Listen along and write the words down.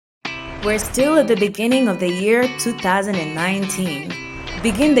We're still at the beginning of the year 2019.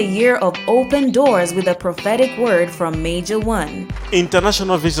 Begin the year of open doors with a prophetic word from Major One.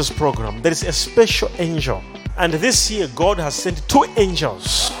 International Visitors Program. There is a special angel. And this year, God has sent 2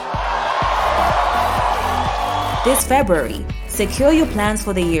 angels. This February, secure your plans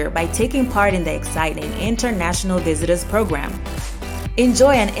for the year by taking part in the exciting International Visitors Program.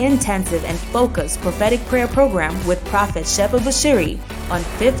 Enjoy an intensive and focused prophetic prayer program with Prophet Shepard Bushiri on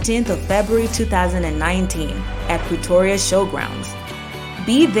 15th of February 2019 at Pretoria Showgrounds.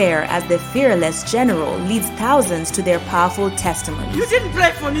 Be there as the fearless general leads thousands to their powerful testimonies. You didn't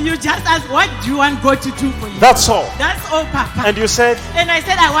pray for me, you just asked, what do you want God to do for you? That's all. That's all, Papa. And you said? And I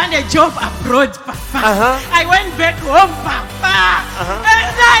said, I want a job abroad, Papa. I went back home, Papa.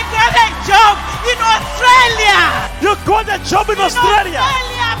 And I got a job in Australia. You got a job in Australia,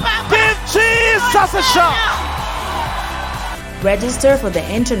 Papa. Give Jesus a shout. Register for the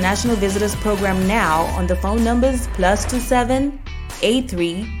International Visitors Program now on the phone numbers +27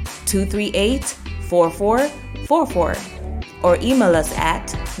 83 238 4444 or email us at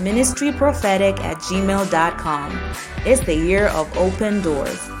ministryprophetic@gmail.com. It's the year of open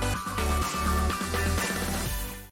doors.